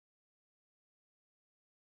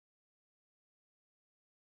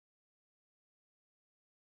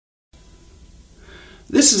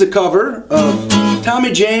This is a cover of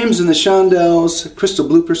Tommy James and the Shondells' Crystal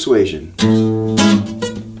Blue Persuasion.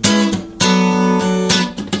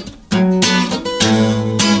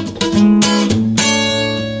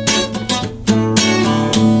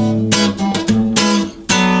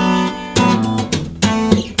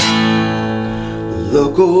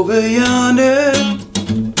 Look over yonder,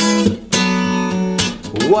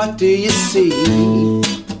 what do you see?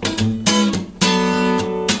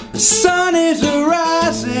 The sun is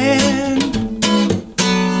rising,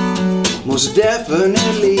 most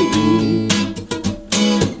definitely.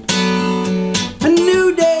 A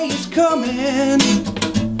new day is coming,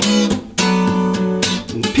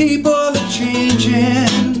 and people are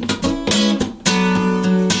changing.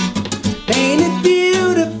 Ain't it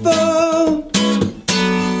beautiful?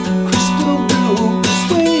 Crystal blue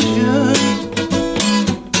persuasion.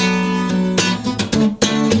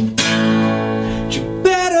 You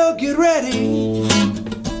better get ready,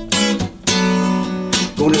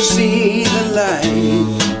 gonna see the light.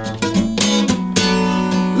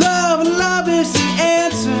 Love is the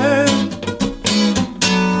answer,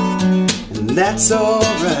 and that's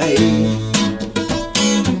alright.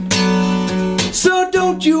 So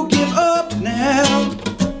don't you give up now,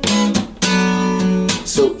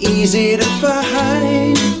 so easy to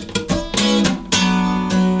find.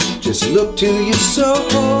 Just look to your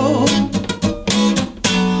soul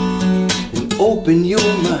and open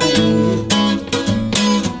your mind.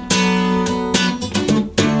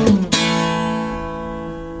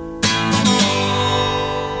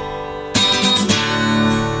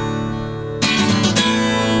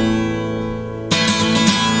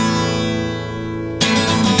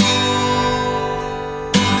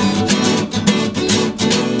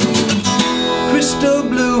 Crystal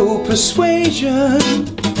blue persuasion,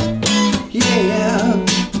 yeah.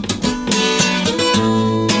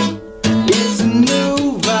 It's a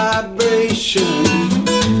new vibration.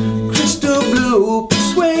 Crystal blue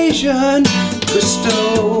persuasion.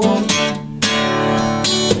 Crystal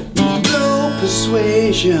blue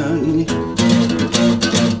persuasion.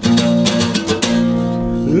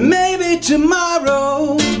 Maybe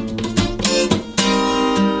tomorrow,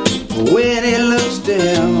 when it looks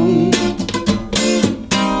down,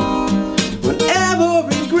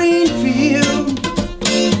 every green field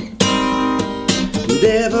and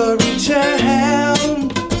every town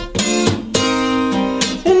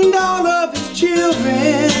and all of its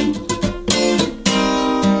children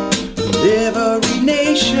and every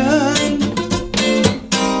nation,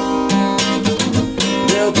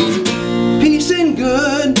 there'll be peace and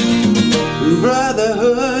good and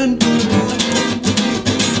brotherhood.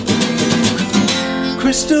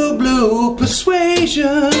 Crystal blue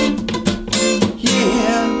persuasion,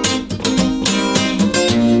 yeah.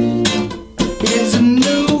 It's a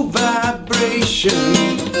new vibration.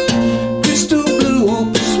 Crystal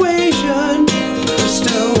blue persuasion.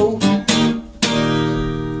 Crystal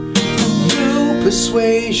blue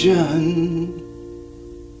persuasion.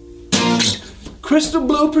 Crystal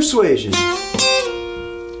blue persuasion.